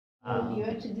You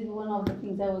actually did one of the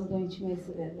things I was going to make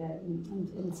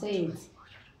and say it.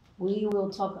 We will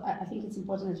talk, I think it's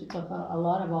important that we talk a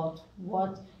lot about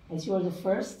what, as you are the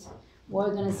first, what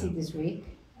we're going to see this week,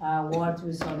 what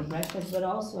we saw in the breakfast, but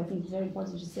also I think it's very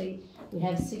important to say we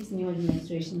have 6 new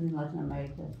administrations in Latin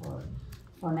America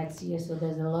for next year, so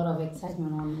there's a lot of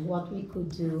excitement on what we could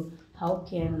do, how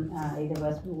can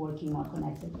AWS be working more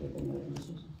connected with the new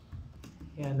administration.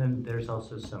 And then there's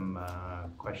also some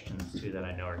questions too that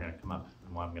I know are going to come up,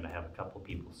 and I'm going to have a couple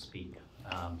people speak.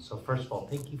 So first of all,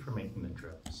 thank you for making the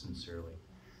trip, sincerely.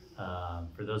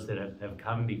 For those that have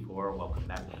come before, welcome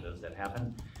back. To those that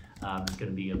haven't, it's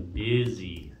going to be a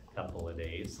busy couple of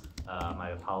days. I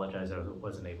apologize, I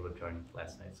wasn't able to join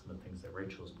last night, some of the things that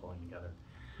Rachel was pulling together.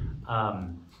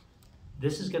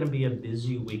 This is going to be a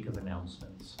busy week of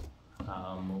announcements.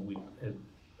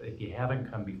 If you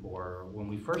haven't come before, when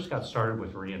we first got started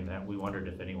with reInvent, we wondered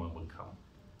if anyone would come.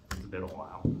 It's been a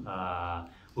while.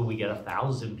 Will we get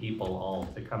 1,000 people all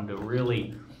to come to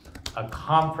really a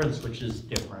conference which is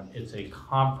different? It's a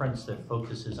conference that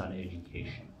focuses on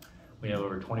education. We have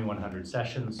over 2,100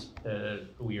 sessions that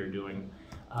we are doing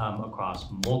across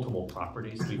multiple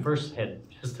properties. We first had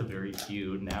just a very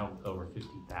few, now over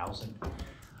 50,000.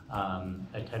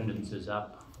 Attendance is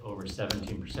up over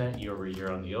 17% year over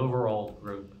year on the overall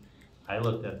group. I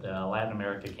looked at the Latin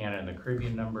America, Canada, and the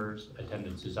Caribbean numbers.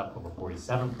 Attendance is up over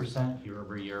 47% year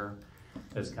over year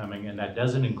that's coming, and that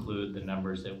doesn't include the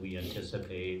numbers that we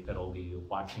anticipate that'll be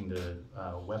watching the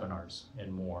webinars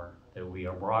and more that we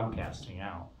are broadcasting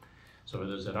out. So for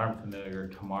those that aren't familiar,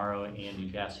 tomorrow Andy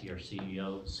Jassy, our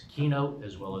CEO's keynote,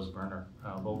 as well as Werner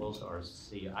Vogels, our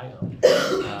CIO,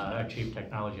 our Chief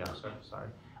Technology Officer,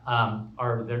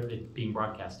 they're being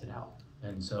broadcasted out.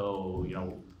 And so, you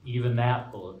know, even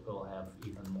that will have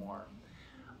even more.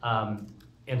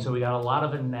 And so we got a lot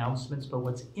of announcements, but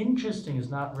what's interesting is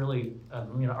not really,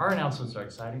 you know, our announcements are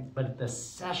exciting, but the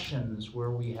sessions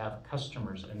where we have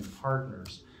customers and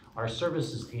partners, our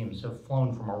services teams have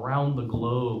flown from around the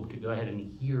globe to go ahead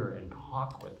and hear and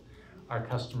talk with our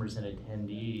customers and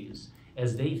attendees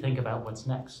as they think about what's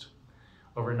next.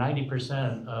 Over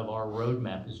 90% of our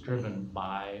roadmap is driven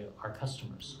by our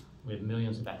customers. We have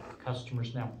millions of active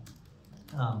customers now.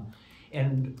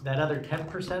 And that other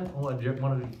 10%, one of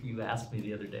you asked me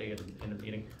the other day in a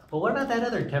meeting, well, what about that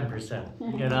other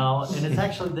 10%? You know, and it's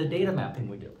actually the data mapping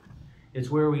we do. It's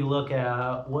where we look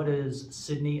at what is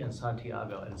Sydney and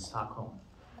Santiago and Stockholm,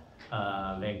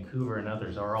 Vancouver and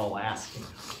others are all asking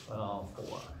for.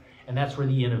 And that's where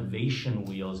the innovation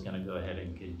wheel is going to go ahead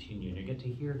and continue. And you get to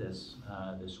hear this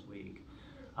this week.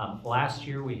 Last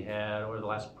year we had, over the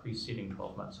last preceding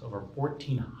 12 months, over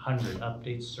 1,400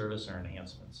 updates, service, or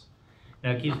enhancements.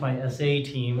 Now it keeps my SA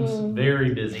teams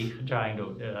very busy trying to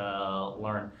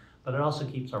learn, but it also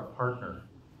keeps our partner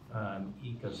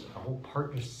the whole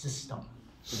partner system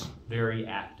very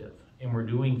active. And we're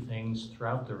doing things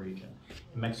throughout the region.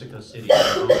 In Mexico City,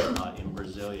 in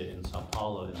Brasilia, in Sao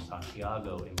Paulo, in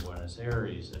Santiago, in Buenos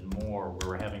Aires, and more,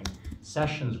 where we're having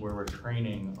sessions where we're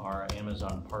training our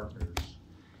Amazon partners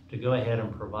to go ahead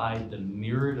and provide the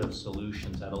myriad of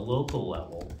solutions at a local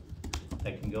level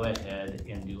that can go ahead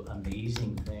and do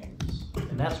amazing things.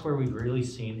 And that's where we've really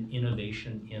seen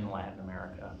innovation in Latin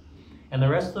America. And the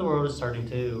rest of the world is starting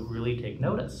to really take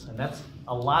notice. And that's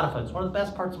a lot of fun. It's one of the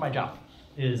best parts of my job,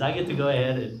 is I get to go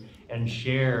ahead and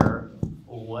share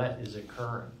what is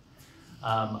occurring.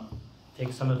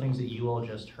 Take some of the things that you all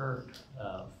just heard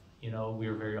of. You know, we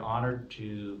are very honored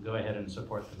to go ahead and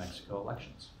support the Mexico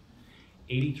elections.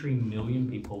 83 million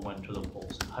people went to the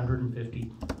polls,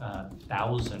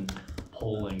 150,000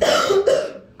 polling,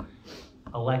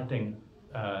 electing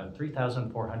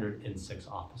 3,406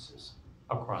 offices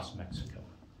across Mexico,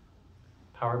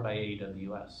 powered by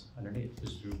AWS underneath.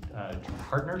 This is through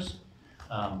partners.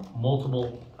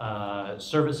 Multiple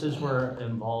services were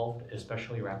involved,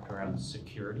 especially wrapped around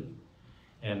security.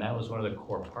 And that was one of the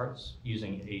core parts,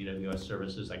 using AWS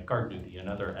services like guard duty and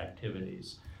other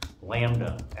activities.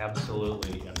 Lambda,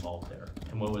 absolutely involved there.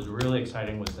 And what was really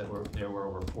exciting was that there were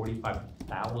over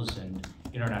 45,000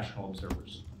 international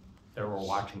observers that were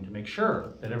watching to make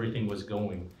sure that everything was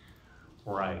going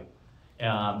right.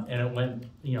 And it went,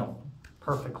 you know,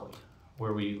 perfectly,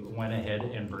 where we went ahead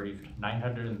and briefed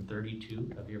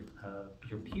 932 of your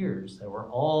peers that were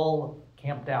all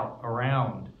camped out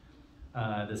around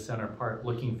the center part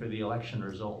looking for the election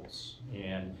results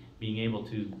and being able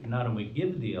to not only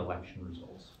give the election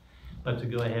results, but to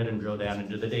go ahead and drill down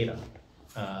into the data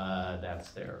that's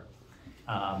there.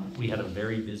 We had a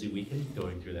very busy weekend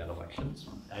going through that elections.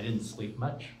 I didn't sleep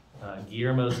much.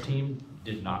 Guillermo's team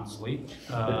did not sleep.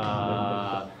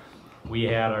 We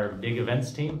had our big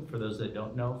events team, for those that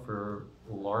don't know, for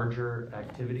larger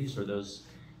activities or those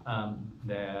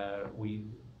that we,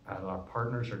 our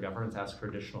partners or governments ask for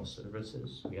additional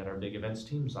services. We had our big events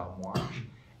teams on watch.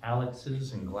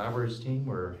 Alex's and Glaber's team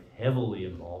were heavily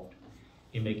involved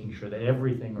in making sure that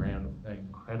everything ran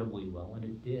incredibly well, and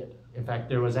it did. In fact,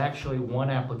 there was actually one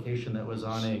application that was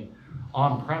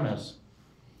on-premise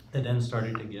that then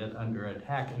started to get under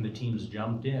attack, and the teams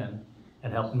jumped in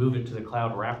and helped move it to the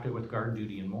cloud, wrapped it with guard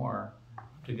duty and more,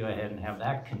 to go ahead and have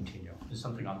that continue. There's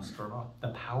something on the store, the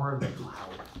power of the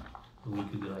cloud that we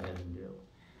could go ahead and do.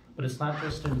 But it's not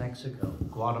just in Mexico.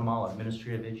 Guatemala,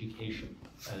 Ministry of Education,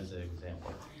 as an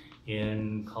example.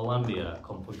 In Colombia,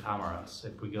 Computacameras.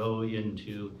 If we go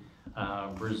into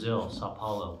Brazil, Sao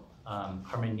Paulo,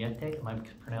 Carmenete, am I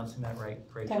pronouncing that right,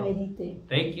 Rachel? Carmenete.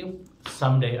 Thank you.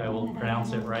 Someday I will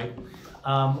pronounce it right.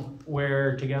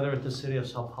 Where together with the city of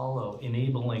Sao Paulo,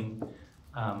 enabling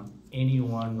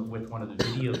anyone with one of the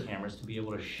video cameras to be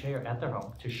able to share at their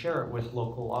home, to share it with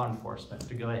local law enforcement,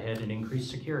 to go ahead and increase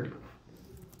security.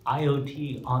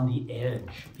 IoT on the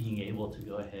edge being able to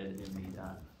go ahead and be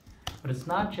done. But it's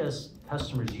not just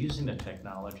customers using the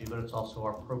technology, but it's also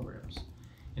our programs.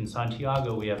 In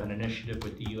Santiago, we have an initiative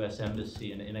with the U.S.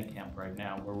 Embassy in a camp right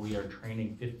now where we are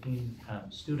training 15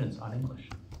 students on English.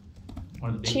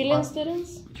 One of the big Chilean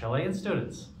students? Chilean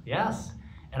students, yes.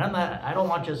 And I don't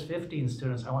want just 15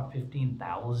 students, I want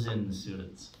 15,000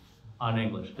 students on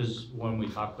English. Because when we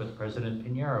talked with President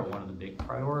Piñera, one of the big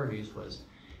priorities was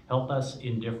help us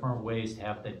in different ways to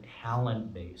have the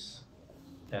talent base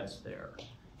that's there.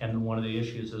 And one of the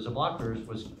issues as a blockers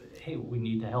was, hey, we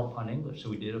need to help on English. So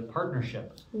we did a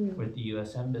partnership with the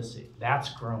U.S. Embassy.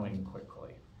 That's growing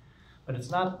quickly. But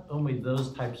it's not only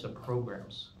those types of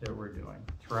programs that we're doing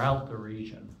throughout the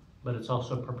region, but it's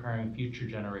also preparing future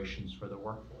generations for the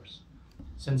workforce.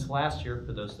 Since last year,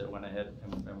 for those that went ahead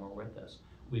and were with us,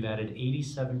 we've added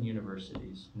 87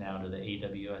 universities now to the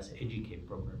AWS Educate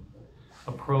program,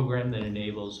 a program that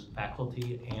enables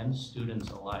faculty and students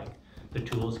alike the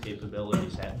tools,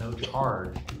 capabilities at no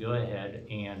charge to go ahead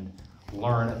and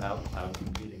learn about cloud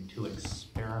computing, to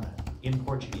experiment in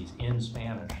Portuguese, in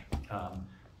Spanish,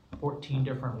 14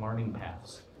 different learning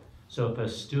paths. So if a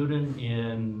student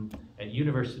at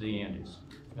University of Andes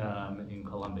in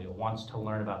Colombia wants to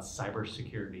learn about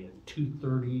cybersecurity at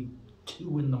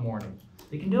 2:32 in the morning,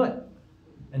 they can do it.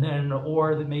 And then,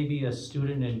 or there may be a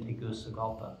student in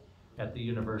Tegucigalpa at the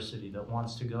university that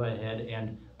wants to go ahead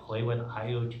and play with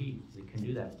IoT. They can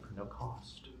do that for no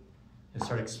cost and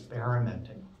start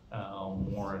experimenting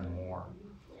more and more.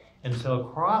 And so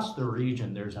across the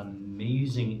region, there's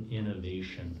amazing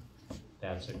innovation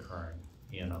that's occurring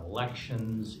in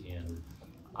elections, in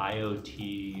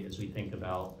IoT, as we think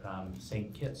about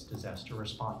St. Kitts disaster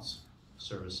response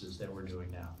services that we're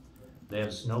doing now. They have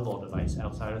a snowball device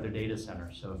outside of their data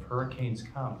center. So if hurricanes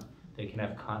come, they can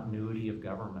have continuity of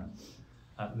government.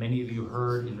 Many of you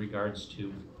heard in regards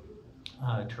to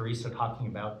Teresa talking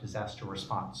about disaster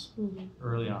response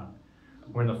early on.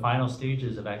 We're in the final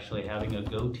stages of actually having a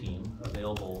Go team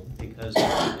available because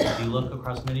if you look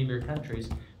across many of your countries,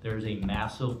 there's a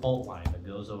massive fault line that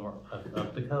goes over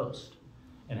up the coast,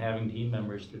 and having team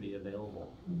members to be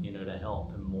available, to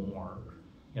help and more.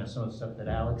 Some of the stuff that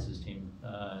Alex's team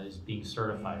is being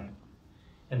certified.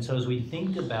 And so as we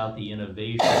think about the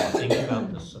innovation, think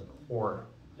about the support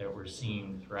that we're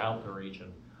seeing throughout the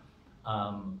region,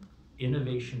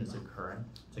 innovation is occurring.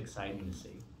 It's exciting to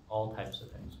see all types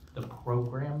of things. The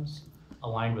programs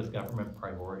aligned with government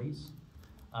priorities,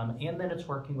 and then it's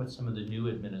working with some of the new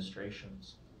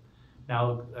administrations.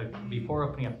 Now, before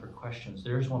opening up for questions,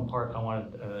 there's one part I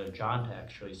wanted John to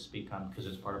actually speak on because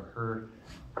it's part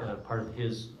of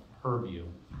his purview,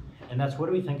 and that's what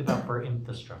do we think about for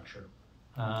infrastructure?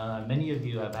 Many of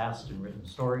you have asked and written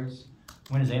stories.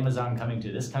 When is Amazon coming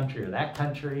to this country or that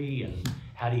country? And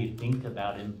how do you think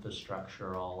about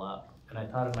infrastructure all up? And I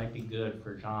thought it might be good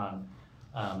for John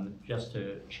just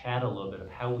to chat a little bit of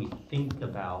how we think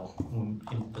about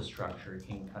infrastructure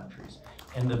in countries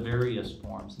and the various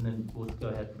forms. And then we'll go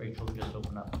ahead, Rachel, just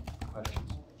open up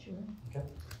questions. Sure. Okay.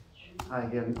 Hi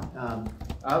again.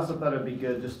 I also thought it'd be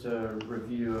good just to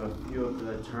review a few of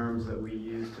the terms that we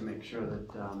use to make sure that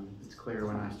it's clear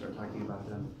when I start talking about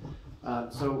them.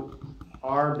 So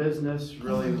our business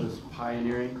really was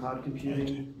pioneering cloud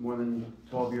computing more than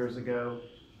 12 years ago.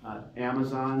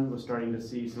 Amazon was starting to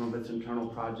see some of its internal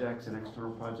projects and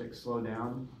external projects slow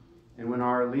down. And when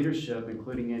our leadership,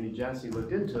 including Andy Jassy,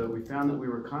 looked into it, we found that we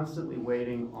were constantly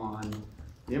waiting on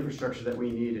the infrastructure that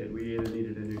we needed. We either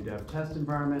needed a new dev test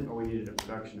environment or we needed a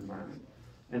production environment.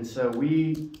 And so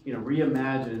we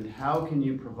reimagined how can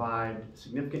you provide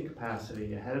significant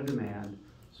capacity ahead of demand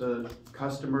so that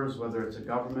customers, whether it's a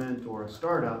government or a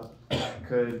startup,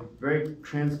 could very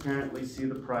transparently see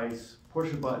the price,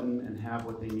 push a button, and have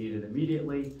what they needed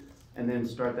immediately, and then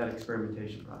start that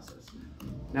experimentation process.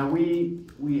 Now we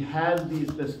had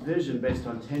this vision based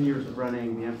on 10 years of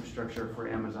running the infrastructure for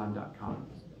Amazon.com.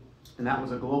 And that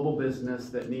was a global business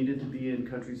that needed to be in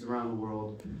countries around the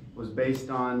world, was based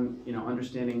on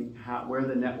understanding where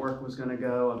the network was going to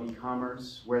go of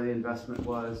e-commerce, where the investment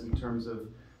was in terms of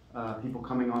people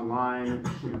coming online,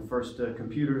 first to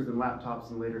computers and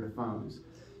laptops and later to phones.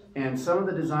 And some of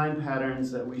the design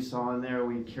patterns that we saw in there,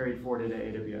 we carried forward into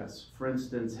AWS. For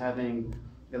instance, having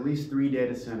at least 3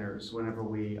 data centers whenever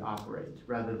we operate,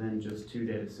 rather than just 2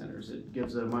 data centers. It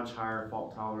gives a much higher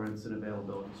fault tolerance and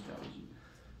availability strategy.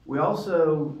 We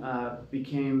also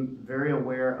became very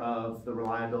aware of the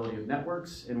reliability of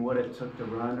networks and what it took to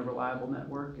run a reliable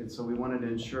network. And so we wanted to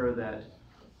ensure that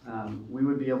we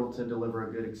would be able to deliver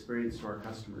a good experience to our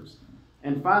customers.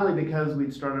 And finally, because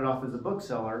we'd started off as a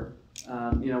bookseller,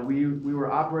 we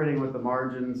were operating with the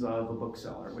margins of a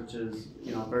bookseller, which is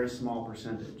a very small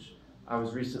percentage. I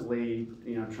was recently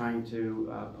trying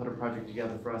to put a project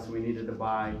together for us, and we needed to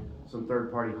buy some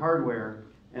third-party hardware.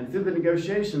 And through the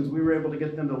negotiations, we were able to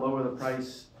get them to lower the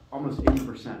price almost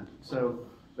 80%. So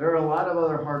there are a lot of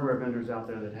other hardware vendors out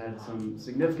there that had some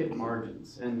significant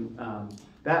margins, and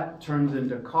that turns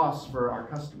into costs for our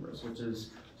customers, which is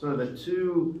sort of the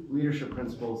 2 leadership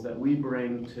principles that we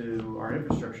bring to our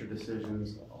infrastructure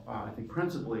decisions. I think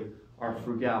principally are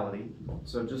frugality.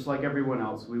 So just like everyone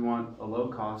else, we want a low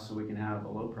cost so we can have a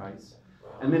low price.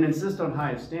 And then insist on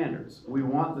highest standards. We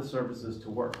want the services to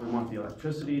work. We want the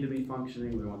electricity to be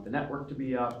functioning, we want the network to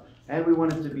be up, and we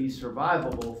want it to be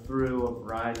survivable through a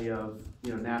variety of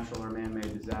natural or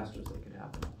man-made disasters that could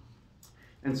happen.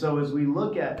 And so as we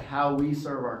look at how we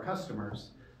serve our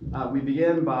customers, we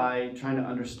begin by trying to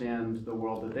understand the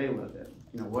world that they live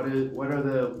in. What are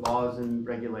the laws and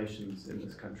regulations in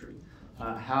this country?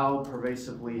 How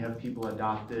pervasively have people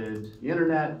adopted the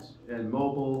internet and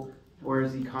mobile? Where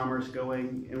is e-commerce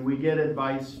going? And we get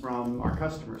advice from our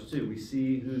customers too. We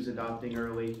see who's adopting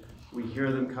early. We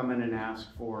hear them come in and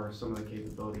ask for some of the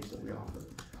capabilities that we offer.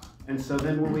 And so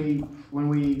then when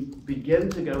we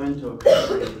begin to go into a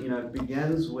country, it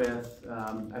begins with,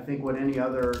 I think what any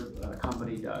other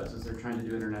company does is they're trying to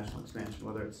do international expansion,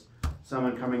 whether it's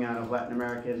someone coming out of Latin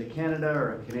America into Canada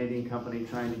or a Canadian company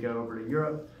trying to go over to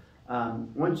Europe.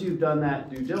 Once you've done that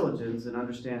due diligence and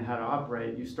understand how to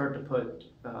operate, you start to put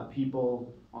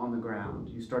people on the ground.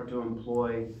 You start to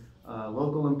employ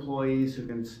local employees who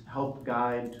can help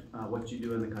guide what you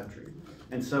do in the country.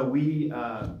 And so we,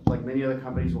 like many other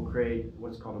companies, will create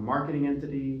what's called a marketing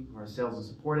entity or a sales and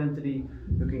support entity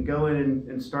who can go in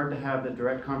and start to have the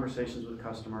direct conversations with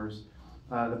customers.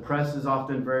 The press is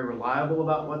often very reliable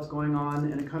about what's going on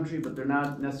in a country, but they're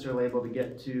not necessarily able to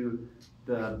get to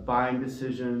the buying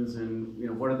decisions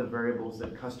and what are the variables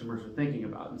that customers are thinking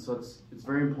about. And so it's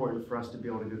very important for us to be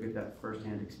able to go get that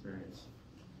firsthand experience.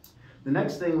 The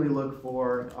next thing we look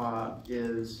for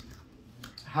is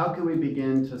how can we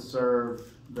begin to serve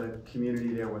the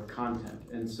community there with content.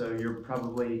 And so you're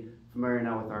probably familiar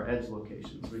now with our edge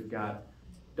locations. We've got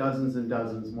dozens and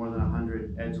dozens, more than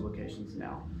 100 edge locations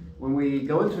now. When we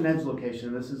go into an edge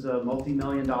location, this is a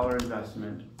multi-million-dollar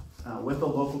investment with a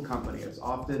local company. It's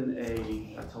often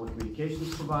a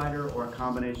telecommunications provider or a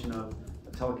combination of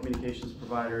a telecommunications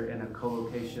provider and a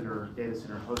co-location or data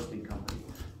center hosting company.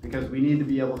 Because we need to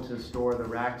be able to store the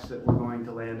racks that we're going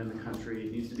to land in the country.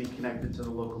 It needs to be connected to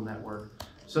the local network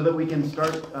so that we can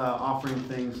start offering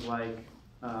things like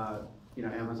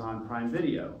Amazon Prime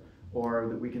Video, or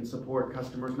that we can support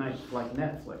customers like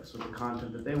Netflix with the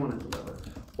content that they want to deliver,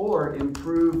 or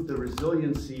improve the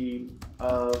resiliency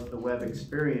of the web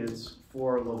experience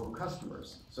for local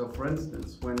customers. So for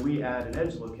instance, when we add an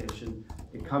edge location,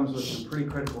 it comes with some pretty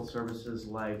critical services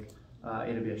like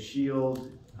AWS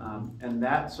Shield, and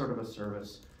that sort of a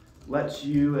service lets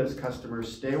you as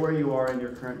customers stay where you are in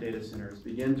your current data centers,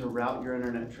 begin to route your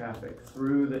internet traffic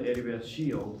through the AWS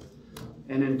Shield,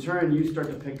 and in turn you start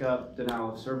to pick up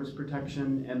denial of service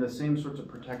protection and the same sorts of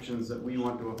protections that we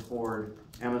want to afford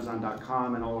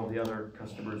Amazon.com and all of the other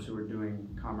customers who are doing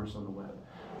commerce on the web.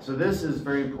 So this is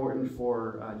very important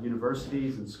for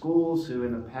universities and schools who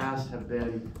in the past have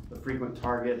been the frequent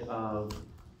target of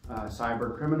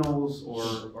cyber criminals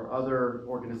or other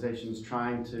organizations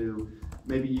trying to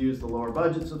maybe use the lower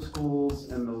budgets of schools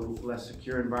and the less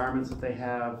secure environments that they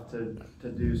have to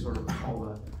do sort of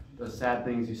all the sad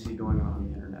things you see going on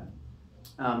the internet.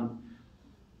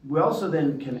 We also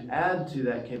then can add to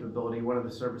that capability one of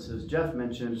the services Jeff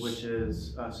mentioned, which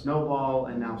is Snowball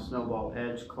and now Snowball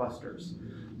Edge clusters.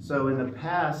 So in the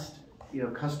past,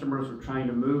 customers were trying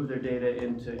to move their data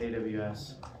into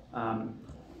AWS.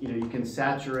 You can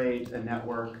saturate a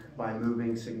network by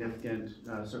moving significant,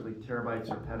 certainly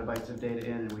terabytes or petabytes of data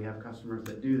in, and we have customers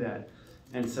that do that.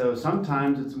 And so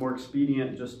sometimes it's more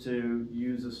expedient just to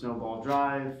use a Snowball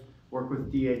drive, work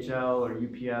with DHL or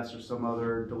UPS or some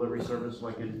other delivery service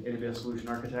like an AWS Solution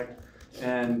Architect,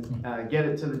 and get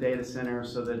it to the data center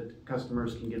so that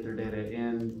customers can get their data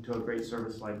into a great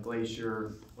service like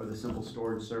Glacier or the Simple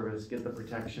Storage service, get the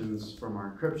protections from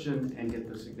our encryption, and get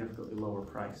the significantly lower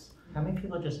price. How many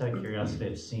people, just out of curiosity,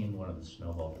 have seen one of the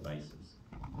Snowball devices?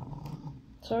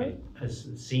 Sorry? Has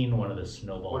seen one of the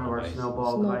Snowball devices? One of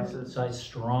our Snowball devices. So I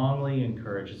strongly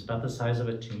encourage, it's about the size of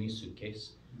a Toomey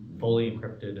suitcase, fully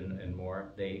encrypted and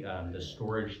more. They, the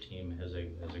storage team has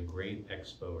a great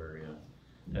expo area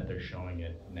that they're showing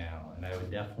it now. And I would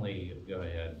definitely go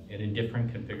ahead, and in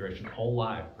different configuration, whole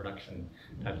live production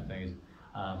type of things.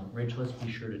 Rachel, let's be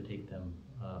sure to take them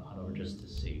on over just to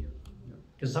see.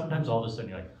 Because sometimes all of a sudden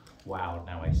you're like, wow,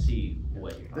 now I see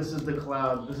what you're talking about. This is the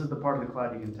cloud, this is the part of the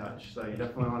cloud you can touch, so you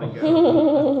definitely want to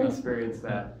go experience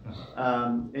that.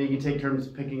 And you can take turns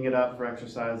picking it up for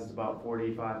exercise. It's about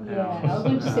 45 pounds. Yeah, I was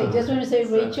going to say, just want to say,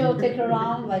 Rachel, take her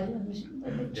around, like,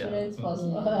 make sure it's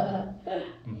possible.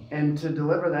 And to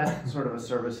deliver that sort of a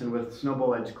service, and with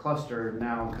Snowball Edge Cluster,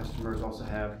 now customers also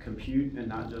have compute and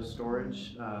not just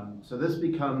storage. So this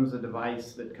becomes a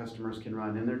device that customers can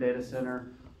run in their data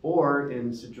center, or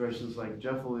in situations like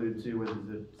Jeff alluded to with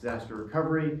the disaster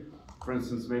recovery. For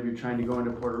instance, maybe you're trying to go into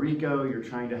Puerto Rico, you're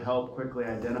trying to help quickly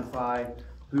identify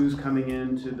who's coming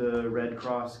into the Red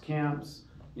Cross camps,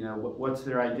 what's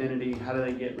their identity, how do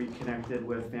they get reconnected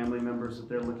with family members that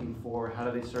they're looking for, how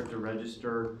do they start to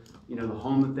register, the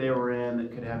home that they were in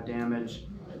that could have damage.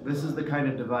 This is the kind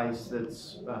of device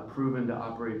that's proven to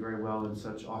operate very well in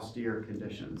such austere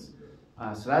conditions.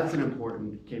 So that's an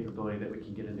important capability that we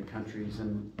can get into countries,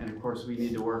 and of course we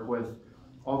need to work with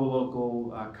all the local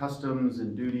customs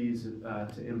and duties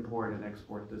to import and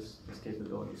export this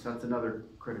capability. So that's another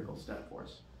critical step for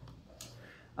us.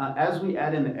 As we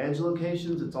add in the edge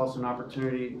locations, it's also an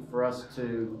opportunity for us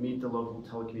to meet the local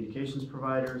telecommunications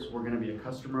providers. We're going to be a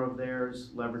customer of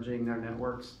theirs, leveraging their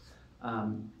networks.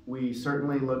 We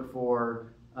certainly look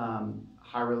for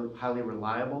highly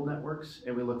reliable networks,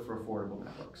 and we look for affordable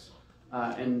networks.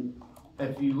 And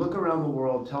if you look around the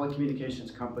world,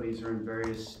 telecommunications companies are in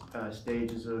various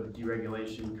stages of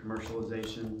deregulation,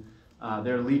 commercialization.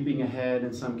 They're leaping ahead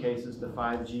in some cases to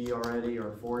 5G already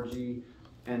or 4G.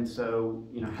 And so,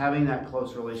 having that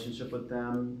close relationship with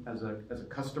them as a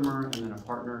customer and then a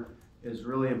partner is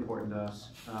really important to us.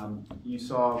 You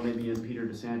saw maybe in Peter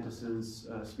DeSantis's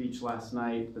speech last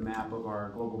night, the map of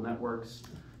our global networks,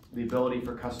 the ability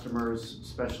for customers,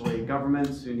 especially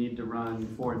governments who need to run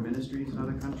foreign ministries in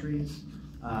other countries,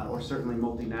 or certainly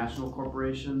multinational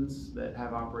corporations that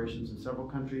have operations in several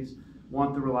countries,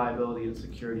 want the reliability and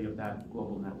security of that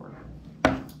global network.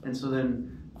 And so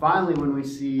then finally, when we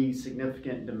see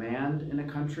significant demand in a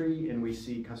country and we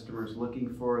see customers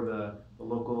looking for the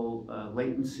local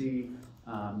latency,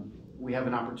 we have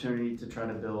an opportunity to try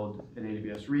to build an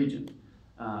AWS region.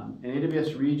 An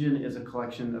AWS region is a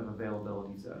collection of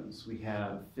availability zones. We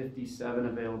have 57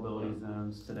 availability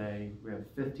zones today. We have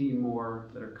 15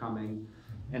 more that are coming.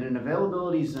 And an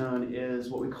availability zone is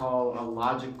what we call a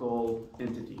logical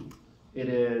entity. It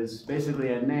is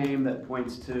basically a name that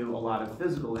points to a lot of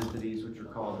physical entities, which are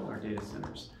called our data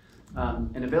centers.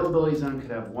 An availability zone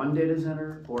could have one data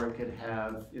center, or it could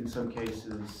have, in some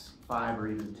cases, 5 or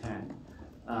even 10.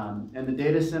 And the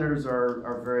data centers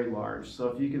are very large. So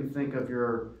if you can think of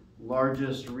your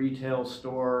largest retail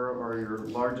store or your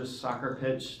largest soccer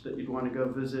pitch that you'd want to go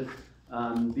visit,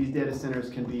 these data centers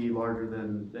can be larger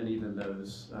than even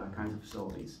those kinds of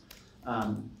facilities.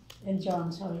 And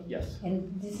John, sorry. Yes.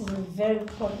 And this is a very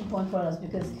important point for us,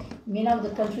 because many of the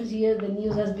countries here, the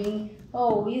news has been,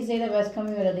 oh, is AWS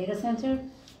coming with a data center?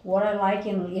 What I like,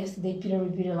 and yesterday Peter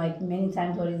repeated like many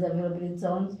times what is availability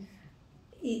zones,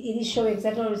 it is showing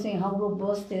exactly what you're saying, how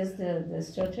robust is the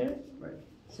structure. Right.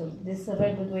 So this is a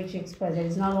very good way to express it.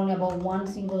 It's not only about one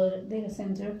single data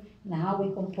center and how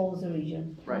we compose the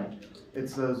region. Right.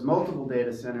 It's those multiple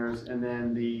data centers and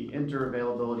then the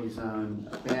inter-availability zone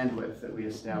bandwidth that we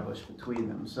establish between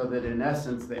them, so that in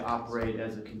essence they operate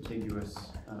as a contiguous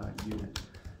unit.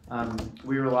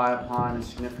 We rely upon a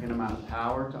significant amount of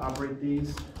power to operate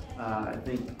these. I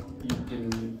think you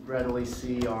can readily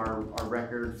see our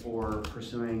record for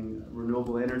pursuing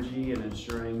renewable energy and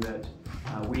ensuring that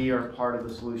we are part of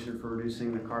the solution for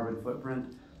reducing the carbon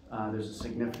footprint. There's a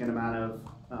significant amount of,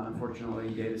 unfortunately,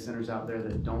 data centers out there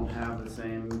that don't have the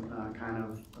same kind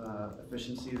of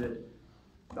efficiency that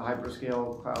the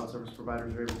hyperscale cloud service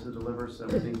providers are able to deliver. So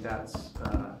we think that's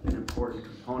an important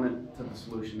component to the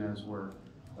solution as we're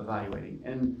evaluating.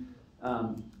 And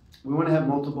we want to have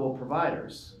multiple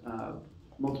providers.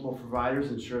 Multiple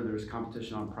providers ensure there's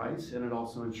competition on price, and it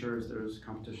also ensures there's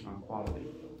competition on quality.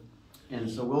 And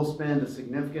so we'll spend a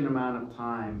significant amount of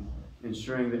time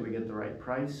ensuring that we get the right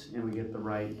price and we get the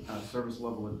right service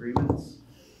level agreements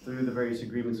through the various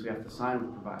agreements we have to sign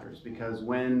with providers. Because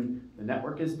when the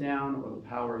network is down or the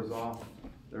power is off,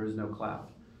 there is no cloud.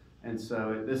 And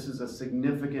so this is a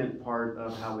significant part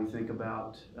of how we think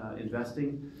about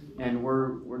investing. And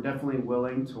we're definitely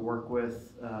willing to work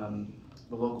with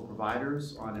the local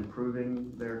providers on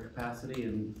improving their capacity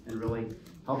and really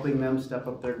helping them step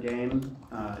up their game.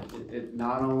 It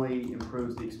not only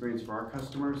improves the experience for our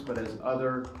customers, but as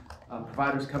other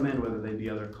providers come in, whether they be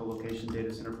other co-location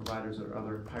data center providers or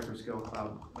other hyperscale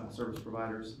cloud service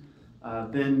providers,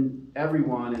 then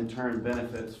everyone in turn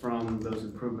benefits from those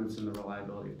improvements in the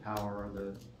reliability of power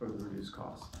or the reduced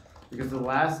costs. Because the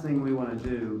last thing we want to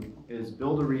do is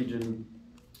build a region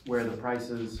where the price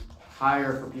is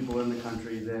higher for people in the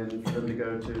country than for them to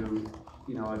go to,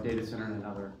 a data center in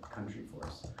another country for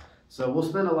us. So we'll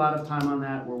spend a lot of time on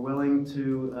that. We're willing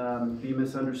to be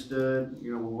misunderstood.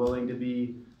 We're willing to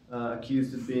be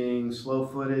accused of being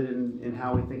slow-footed in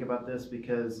how we think about this,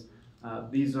 because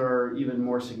these are even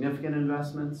more significant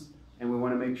investments, and we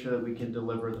want to make sure that we can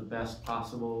deliver the best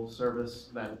possible service,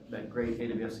 that great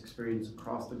AWS experience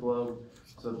across the globe,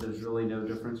 so that there's really no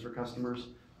difference for customers.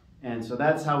 And so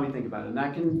that's how we think about it. And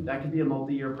that can be a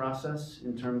multi-year process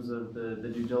in terms of the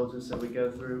due diligence that we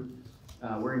go through.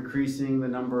 We're increasing the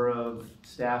number of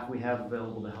staff we have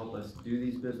available to help us do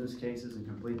these business cases and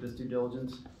complete this due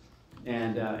diligence.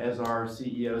 And as our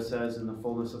CEO says, in the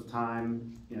fullness of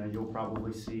time, you'll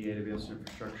probably see AWS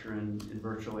infrastructure in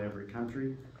virtually every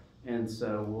country. And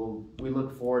so we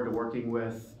look forward to working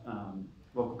with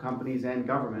local companies and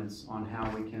governments on how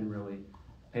we can really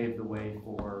pave the way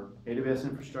for AWS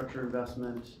infrastructure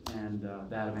investment and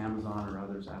that of Amazon or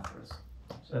others after us.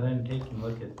 So then taking a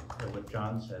look at what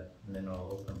John said, and then I'll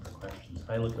open for questions. If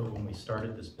I look at when we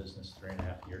started this business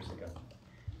 3.5 years ago,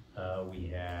 we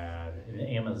had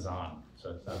Amazon,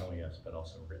 so it's not only us, but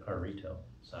also our retail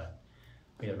side.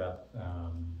 We had about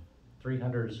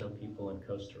 300 or so people in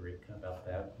Costa Rica, about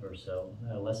that or so,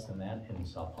 less than that in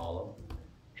Sao Paulo.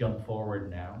 Jump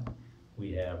forward now,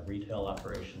 we have retail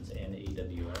operations and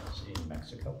AWS in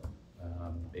Mexico,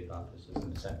 big offices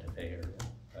in the Santa Fe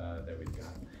area that we've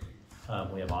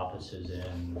got. We have offices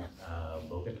in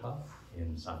Bogota,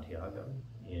 in Santiago,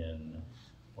 in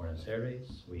Buenos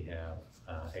Aires. We have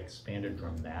expanded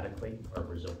dramatically our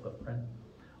Brazil footprint.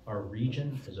 Our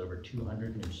region has over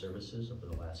 200 new services over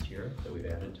the last year that we've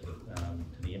added to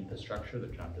the infrastructure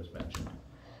that John just mentioned.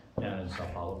 And in Sao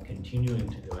Paulo, continuing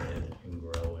to go ahead and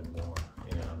grow and more.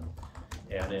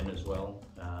 Add in as well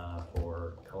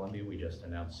for Colombia, we just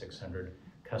announced 600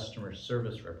 customer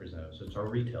service representatives. So it's our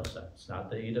retail side, it's not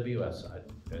the AWS side.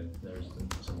 And there's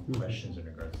some questions in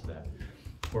regards to that.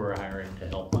 We're hiring to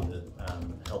help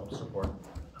help support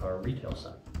our retail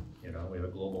side. We have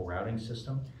a global routing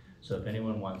system. So if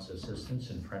anyone wants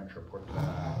assistance in French or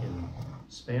in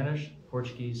Spanish,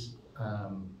 Portuguese,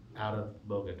 out of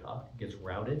Bogota, it gets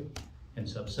routed. And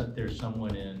so if there's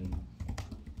someone in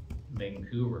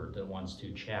Vancouver that wants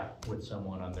to chat with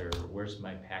someone on their "where's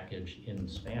my package" in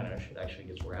Spanish, it actually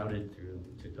gets routed through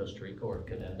to Costa Rica, or it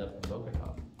could end up in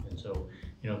Bogota. And so,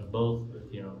 both,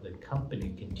 the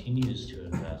company continues to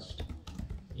invest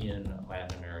in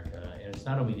Latin America, and it's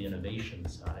not only the innovation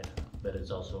side, but it's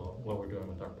also what we're doing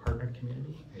with our partner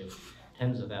community. We have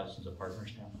tens of thousands of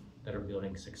partners now that are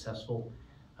building successful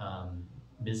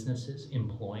businesses,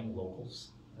 employing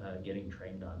locals, getting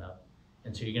trained on up.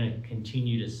 And so you're going to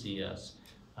continue to see us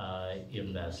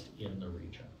invest in the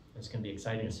region. It's going to be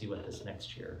exciting to see what this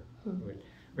next year.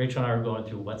 Rachel and I are going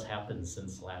through what's happened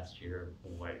since last year.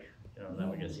 Boy, now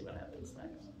we're going to see what happens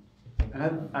next.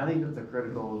 And I think that's a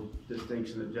critical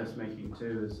distinction that Jeff's making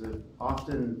too, is that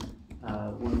often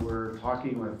when we're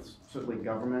talking with certainly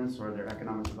governments or their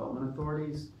economic development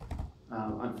authorities,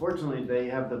 unfortunately they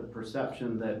have the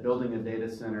perception that building a data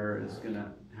center is going to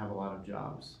have a lot of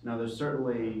jobs. Now there's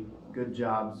certainly good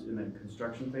jobs in the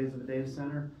construction phase of a data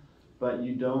center, but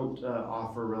you don't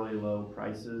offer really low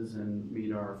prices and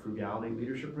meet our frugality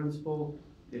leadership principle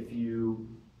if you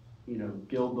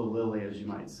gild the lily, as you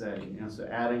might say. So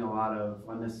adding a lot of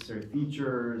unnecessary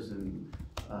features and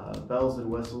bells and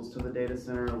whistles to the data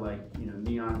center, like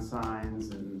neon signs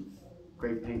and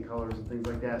great paint colors and things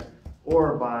like that,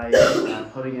 or by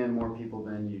putting in more people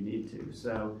than you need to.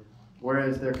 So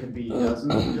whereas there could be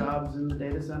dozens of jobs in the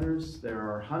data centers, there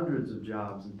are hundreds of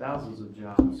jobs and thousands of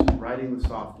jobs writing the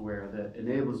software that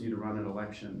enables you to run an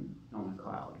election on the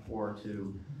cloud, or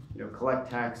to collect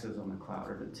taxes on the cloud,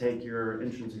 or to take your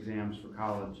entrance exams for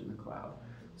college in the cloud.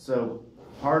 So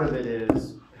part of it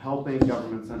is helping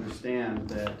governments understand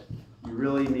that you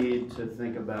really need to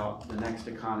think about the next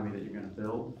economy that you're going to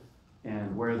build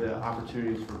and where the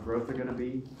opportunities for growth are going to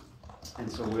be.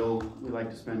 And so we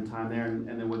like to spend time there, and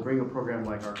then we bring a program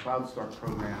like our Cloud Start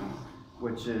program,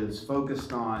 which is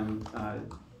focused on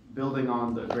building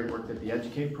on the great work that the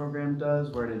Educate program does,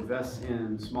 where it invests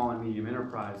in small and medium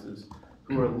enterprises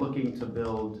who are looking to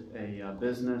build a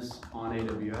business on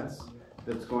AWS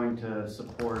that's going to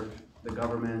support the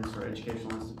governments or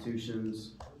educational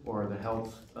institutions or the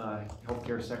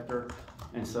healthcare sector.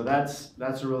 And so that's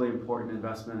a really important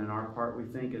investment in our part, we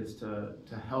think, is to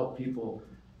help people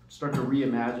start to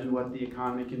reimagine what the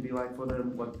economy can be like for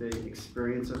them, what the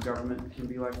experience of government can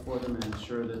be like for them, and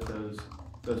ensure that those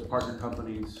partner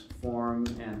companies form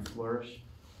and flourish.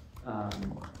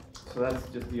 So that's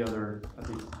just the other, I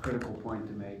think, critical point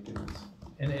to make.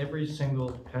 And every single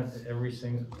country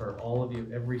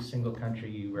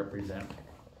you represent,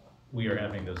 we are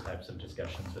having those types of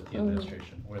discussions with the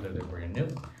administration, whether they're brand new,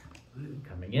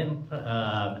 coming in,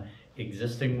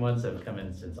 existing ones that have come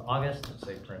in since August,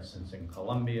 say for instance in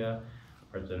Colombia,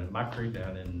 President Macri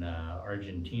down in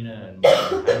Argentina, and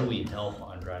how do we help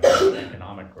on driving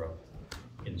economic growth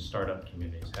in startup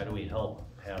communities? How do we help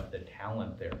have the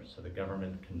talent there so the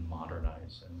government can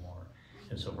modernize and more?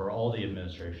 And so for all the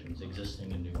administrations,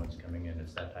 existing and new ones coming in,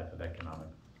 it's that type of economic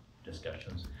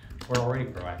discussions we're already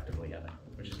proactively having,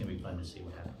 which is going to be fun to see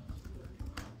what happens.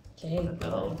 Okay.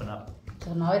 That'll open up.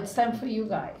 So now it's time for you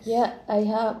guys. Yeah, I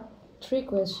have 3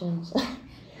 questions.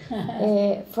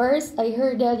 First, I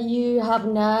heard that you have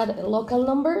not local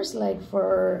numbers, like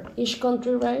for each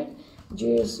country, right?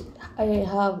 I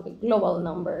have global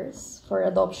numbers for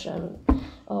adoption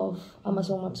of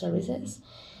Amazon Web Services.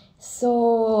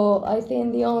 So I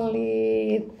think the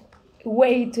only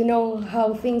way to know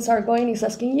how things are going is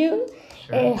asking you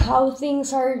how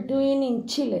things are doing in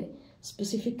Chile,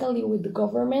 specifically with the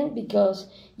government, because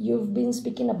you've been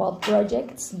speaking about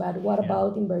projects, but what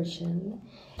about inversion?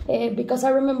 Because I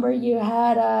remember you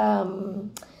had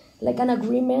like an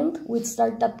agreement with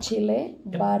Startup Chile,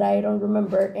 but I don't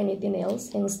remember anything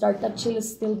else. And Startup Chile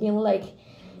still being like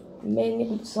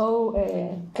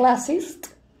classist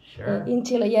in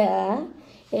Chile,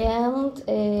 And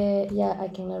I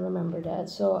cannot remember that.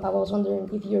 So I was wondering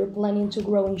if you're planning to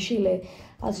grow in Chile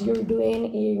as you're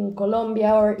doing in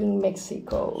Colombia or in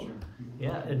Mexico.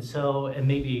 Yeah, and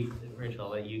maybe, Rachel,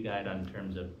 I'll let you guide on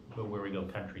terms of where we go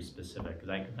country specific,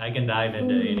 because I can dive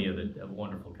into any of the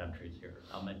wonderful countries here.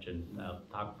 I'll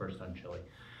talk first on Chile.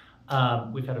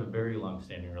 We've had a very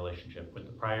long-standing relationship with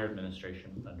the prior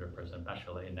administration under President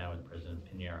Bachelet and now with President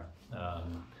Piñera.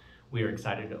 We are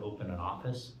excited to open an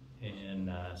office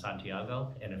in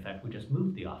Santiago, and in fact we just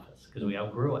moved the office because we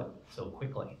outgrew it so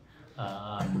quickly.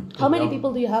 How many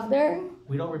people do you have there?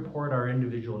 We don't report our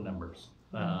individual numbers,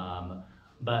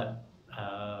 but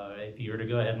if you were to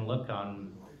go ahead and look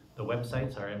on the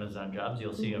websites, our Amazon jobs,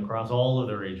 you'll see across all of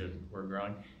the region we're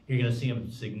growing. You're going to see them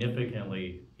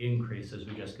significantly increase as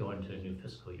we just go into a new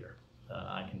fiscal year.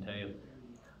 I can tell you,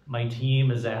 my team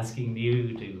is asking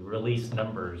you to release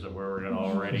numbers of where we're going to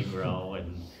already grow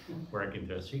and working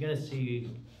through. So you're going to see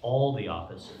all the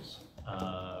offices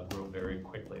grow very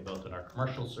quickly, both in our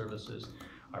commercial services,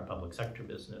 our public sector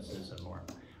businesses, and more.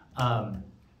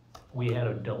 We had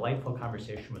a delightful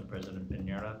conversation with President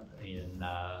Piñera in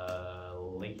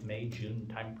late May, June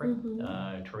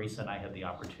timeframe. Teresa and I had the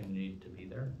opportunity to be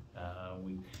there.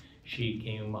 She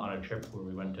came on a trip where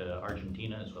we went to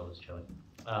Argentina as well as Chile.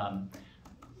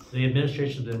 The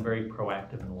administration has been very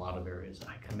proactive in a lot of areas.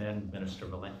 I commend Minister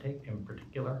Valente in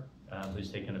particular,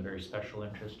 who's taken a very special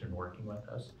interest in working with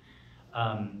us.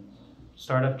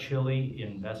 Startup Chile,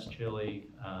 Invest Chile,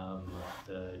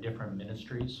 the different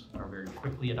ministries are very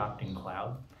quickly adopting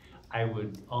cloud. I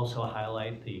would also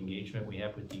highlight the engagement we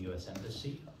have with the U.S.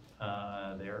 Embassy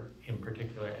there. In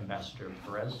particular, Ambassador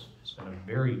Perez has been a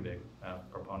very big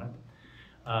proponent.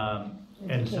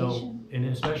 And so, and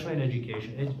especially in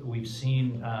education, we've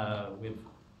seen, we have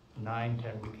 9,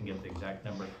 10, we can get the exact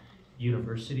number,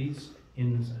 universities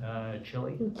in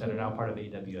Chile that are now part of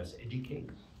AWS Educate.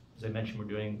 As I mentioned,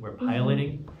 we're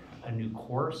piloting a new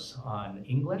course on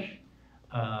English.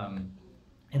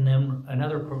 And then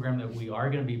another program that we are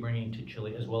going to be bringing to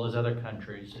Chile, as well as other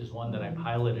countries, is one that I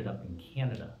piloted up in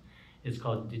Canada. It's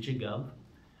called DigiGov.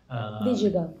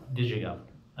 DigiGov.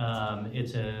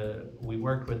 We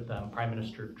worked with Prime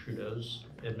Minister Trudeau's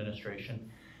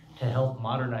administration to help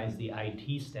modernize the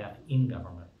IT staff in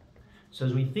government. So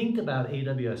as we think about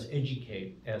AWS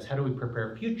Educate as how do we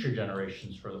prepare future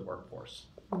generations for the workforce,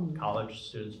 college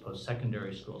students,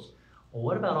 post-secondary schools, well,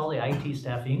 what about all the IT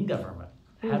staff in government?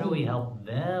 How do we help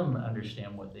them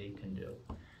understand what they can do?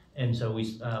 And so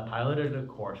we piloted a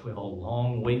course. We have a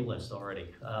long wait list already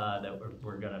that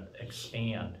we're going to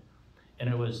expand. And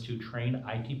it was to train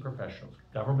IT professionals,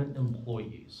 government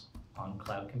employees on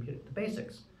cloud computing, the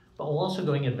basics. But we're also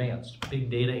going advanced, big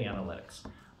data analytics,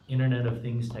 Internet of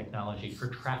Things technology for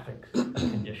traffic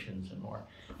conditions and more.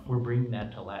 We're bringing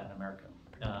that to Latin America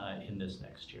in this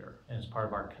next year. And as part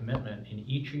of our commitment in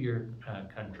each of your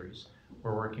countries,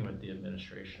 we're working with the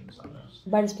administrations on this.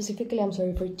 But specifically, I'm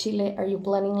sorry, for Chile, are you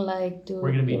planning like to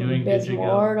we're going to be doing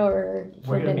more or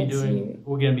for the next year?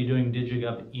 We're going to be doing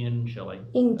DigiGov in Chile.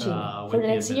 In Chile. For the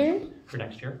next year? For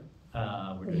next year.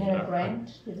 We had a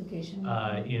grant education.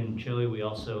 In Chile, we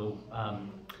also,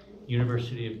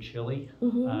 University of Chile,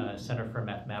 Center for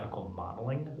Mathematical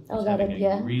Modeling is having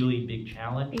a really big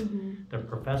challenge. The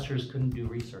professors couldn't do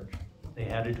research. They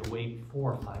had to wait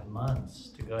 4 or 5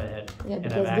 months to go ahead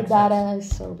and have access the data is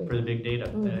so big. For the big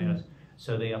data.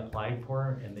 So they applied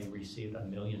for and they received $1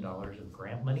 million of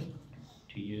grant money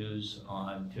to use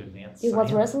to advance It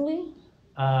science. was recently?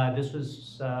 This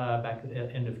was back at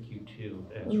the end of Q2.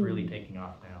 It's really taking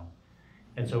off now.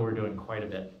 And so we're doing quite a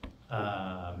bit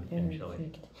in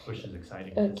Chile, which is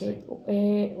exciting. Okay,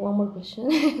 one more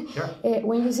question. Sure.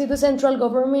 When you see the central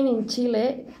government in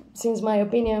Chile, since my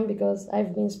opinion, because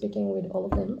I've been speaking with all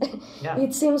of them, they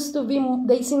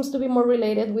seem to be more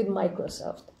related with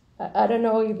Microsoft. I don't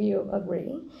know if you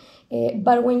agree.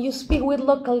 But when you speak with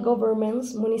local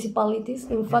governments, municipalities,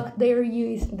 in fact, they're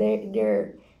using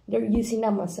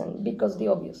Amazon because the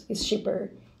obvious is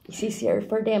cheaper, it's easier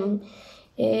for them.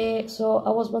 So I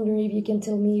was wondering if you can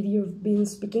tell me if you've been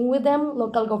speaking with them,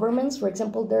 local governments. For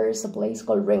example, there's a place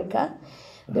called Renca.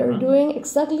 They're doing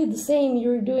exactly the same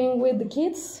you're doing with the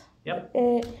kids,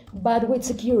 but with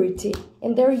security.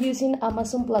 And they're using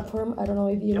Amazon platform. I don't know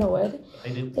if you know it. I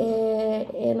do.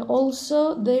 And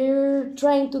also they're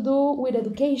trying to do with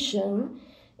education.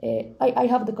 I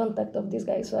have the contact of this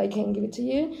guy, so I can give it to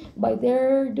you. But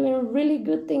they're doing really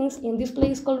good things in this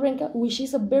place called Renca, which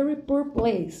is a very poor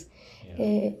place.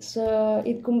 So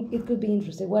it could be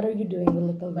interesting. What are you doing with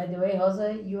local? By the way,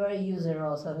 Jose, you are a user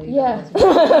also. So you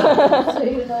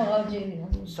know how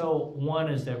to. So one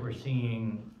is that we're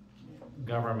seeing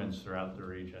governments throughout the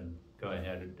region go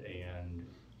ahead and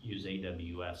use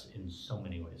AWS in so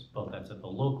many ways. Both that's at the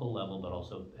local level, but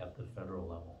also at the federal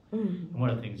level. And one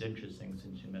of the things interesting,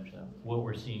 since you mentioned that, what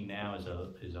we're seeing now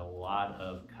is a lot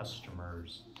of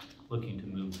customers looking to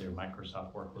move their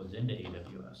Microsoft workloads into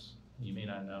AWS. You may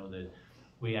not know that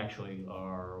we actually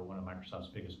are one of Microsoft's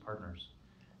biggest partners,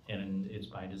 and it's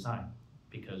by design,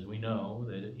 because we know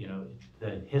that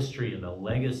the history and the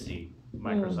legacy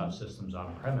Microsoft systems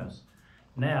on premise.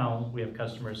 Now we have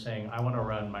customers saying, I want to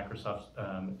run Microsoft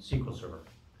SQL Server.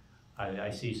 I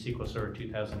see SQL Server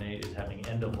 2008 is having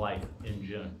end of life in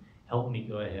June. Help me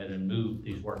go ahead and move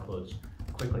these workloads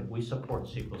quickly. We support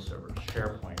SQL Server,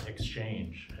 SharePoint,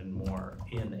 Exchange, and more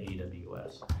in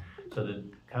AWS. So the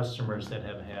customers that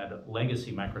have had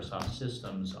legacy Microsoft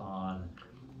systems on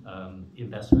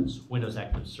investments, Windows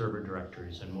Active Server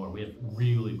directories, and more, we have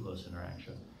really close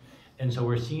interaction. And so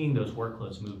we're seeing those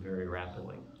workloads move very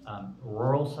rapidly.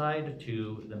 Rural side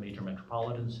to the major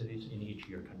metropolitan cities in each of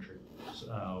your countries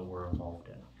we're involved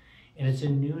in. And it's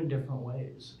in new and different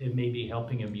ways. It may be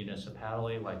helping a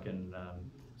municipality like in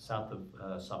south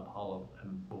of Sao Paulo,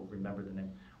 and we'll remember the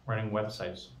name, running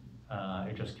websites,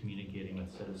 just communicating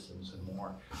with citizens and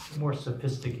more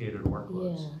sophisticated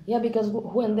workloads. Yeah, because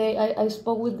when I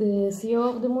spoke with the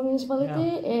CEO of the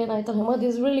municipality and I told him,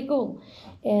 this is really cool.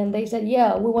 And they said,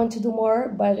 yeah, we want to do more,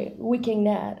 but we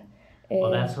cannot.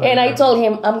 And I told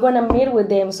him, I'm going to meet with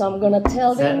them, so I'm going to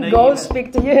tell them, go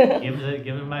speak to you.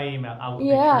 Give them my email. I'll make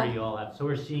sure you all have. So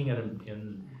we're seeing it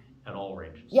at all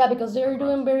ranges. Yeah, because they're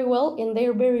doing very well in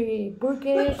their very poor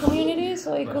community,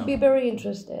 so it could be very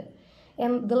interesting.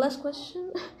 And the last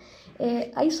question,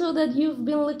 I saw that you've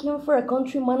been looking for a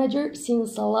country manager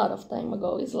since a lot of time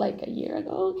ago. It's like a year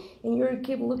ago, and you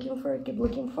keep looking for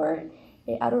it.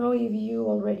 I don't know if you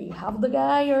already have the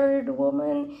guy or the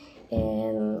woman,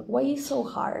 and why is it so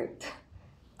hard?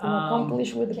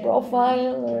 accomplish with the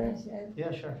profile? Or?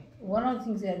 Yeah, sure. One of the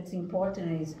things that's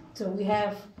important is, so we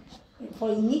have, for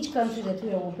in each country that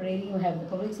we are operating, we have the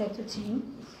public sector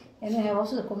team, and we have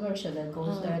also the commercial that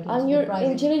goes directly to And the you're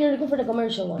private. in Chile, you're looking for the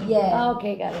commercial one? Yeah. Ah,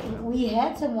 okay, got it. We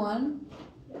had someone,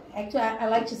 actually I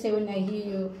like to say when I hear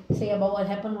you say about what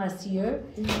happened last year,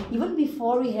 even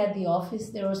before we had the office,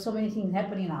 there were so many things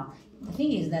happening now. The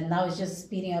thing is that now it's just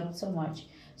speeding up so much.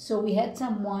 So we had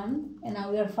someone, and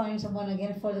now we are finding someone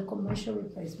again for the commercial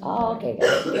replacement. Oh, okay, got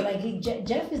it. So like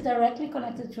Jeff is directly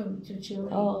connected to Chile.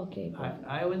 Oh, okay.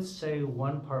 I would say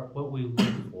one part, what we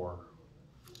look for,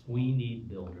 we need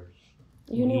builders.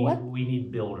 You need what? We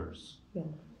need builders. Yeah.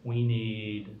 We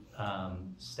need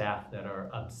staff that are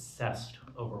obsessed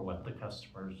over what the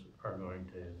customers are going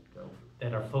to go,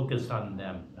 that are focused on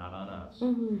them, not on us.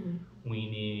 Mm-hmm. We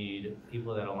need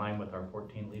people that align with our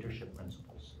 14 leadership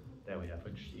principles that we have,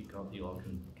 which you all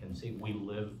can see. We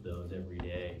live those every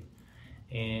day.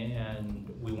 And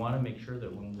we want to make sure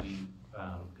that when we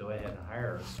go ahead and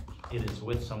hire, it is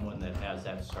with someone that has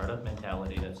that startup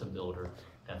mentality, that's a builder,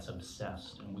 that's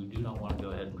obsessed. And we do not want to go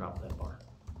ahead and drop that bar.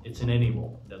 It's in any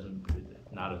role,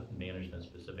 not a management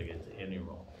specific, it's any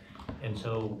role. And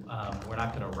so we're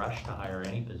not going to rush to hire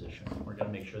any position. We're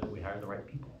going to make sure that we hire the right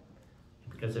people.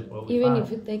 Because if what we Even find,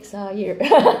 if it takes a year.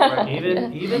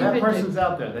 even That if person's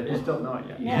out there, they just don't know it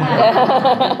yet.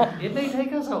 Yeah. It may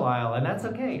take us a while, and that's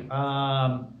okay.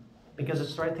 Because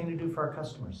it's the right thing to do for our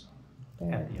customers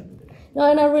at the end of the day. No,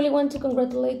 and I really want to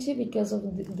congratulate you because of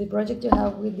the project you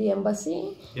have with the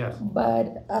embassy. Yes.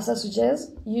 But as I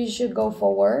suggest, you should go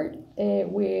forward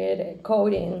with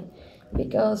coding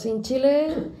because in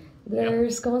Chile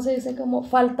there's, ¿cómo se dice? Como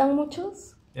faltan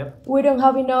muchos. Yep. We don't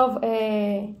have enough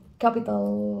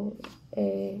capital,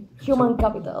 human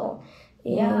capital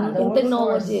in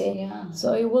technology. Yeah.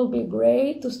 So it will be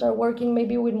great to start working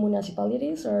maybe with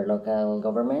municipalities or local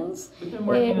governments We've been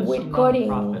working with some coding.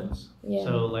 nonprofits. Yeah.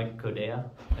 So like Codea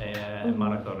and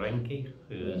Monaco Renki,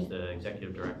 who is the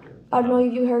executive director. I don't know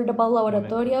if you heard about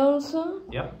Laboratoria also.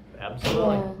 Yep,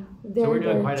 absolutely. Yeah, So we're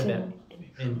doing there quite a too. bit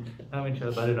in not only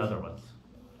Chile, but in other ones,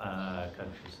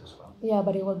 countries as well. Yeah,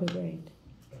 but it will be great.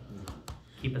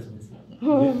 Keep us busy.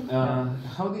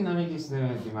 How dynamic is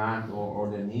the demand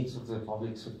or the needs of the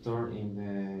public sector in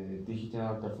the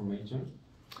digital transformation?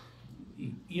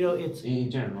 You know, it's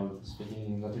In general,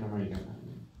 speaking in Latin America.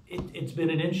 it's been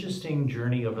an interesting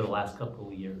journey over the last couple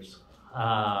of years.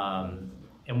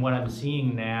 And what I'm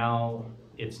seeing now,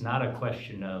 it's not a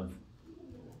question of,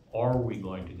 are we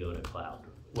going to go to cloud?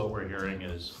 What we're hearing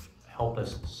is, help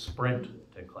us sprint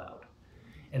to cloud.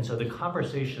 And so the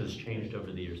conversation has changed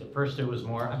over the years. At first it was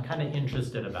more, I'm kind of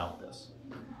interested about this.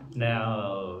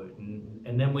 Now,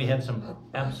 and then we had some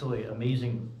absolutely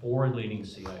amazing forward-leaning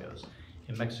CIOs.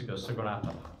 In Mexico,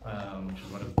 Segurato, which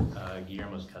is one of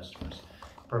Guillermo's customers,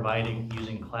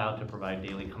 using cloud to provide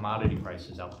daily commodity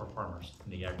prices, outperformers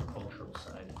in the agricultural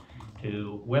side,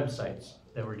 to websites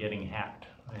that were getting hacked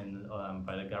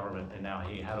by the government, and now,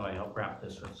 hey, how do I help wrap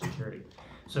this with security?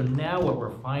 So now what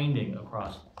we're finding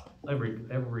across every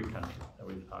country that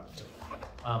we've talked to,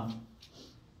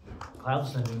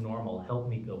 cloud's the new normal, help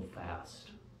me go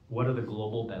fast. What are the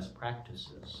global best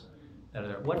practices that are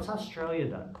there? What's Australia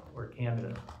done, or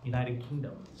Canada, United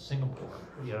Kingdom, Singapore,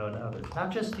 and others, not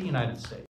just the United States.